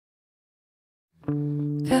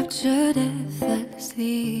Captured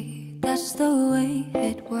effortlessly, that's the way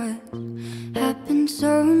it was. Happened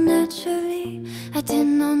so naturally, I did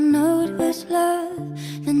not know it was love.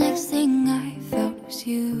 The next thing I felt was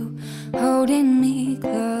you holding me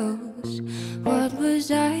close. What was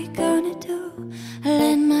I gonna do? I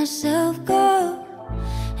let myself go,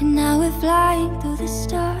 and now we're flying through the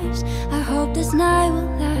stars. I hope this night will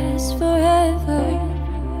last forever.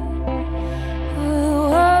 Oh,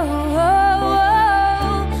 oh, oh, oh.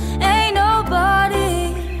 Ain't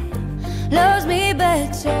nobody loves me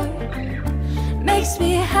better, makes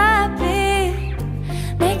me happy,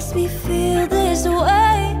 makes me feel this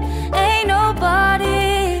way. Ain't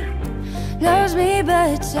nobody loves me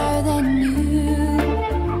better than you.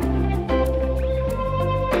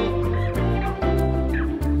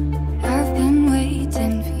 I've been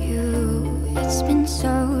waiting for you, it's been so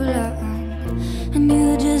long. I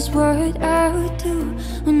knew just what I would do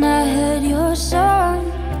when I heard your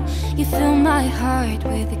song. You filled my heart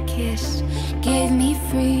with a kiss, gave me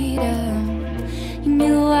freedom. You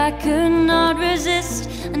knew I could not resist,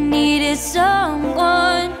 I needed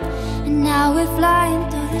someone. And now we're flying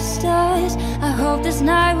through the stars. I hope this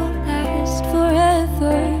night will last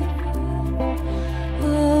forever.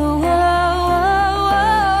 Oh, oh, oh,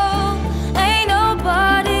 oh. Ain't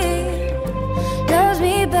nobody loves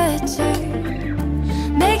me better,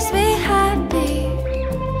 makes me happy,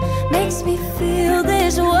 makes me feel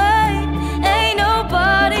this way. Ain't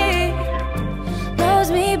nobody loves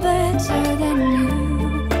me better than you.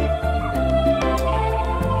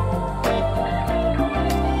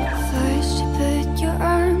 First you put your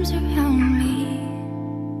arms around me,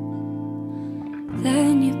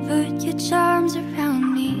 then you put your charms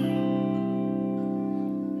around me.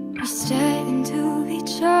 We stare into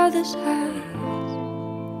each other's eyes,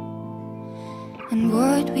 and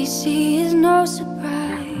what we see is no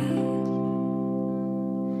surprise.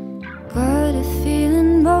 Got a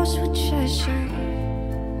feeling most would treasure,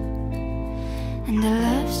 and a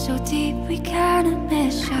love so deep we cannot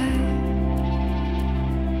measure.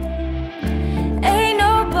 Ain't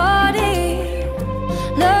nobody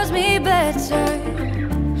loves me better,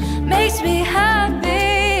 makes me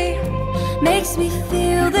happy, makes me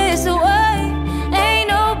feel this way. Ain't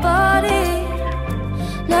nobody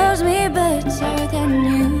loves me better than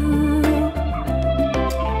you.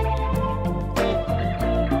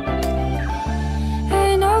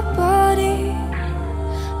 Ain't nobody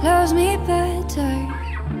loves me better,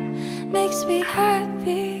 makes me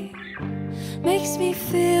happy, makes me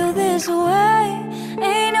feel this way.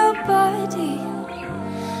 Ain't nobody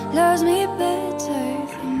loves me better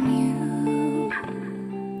than you.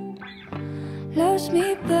 Loves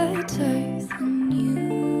me better.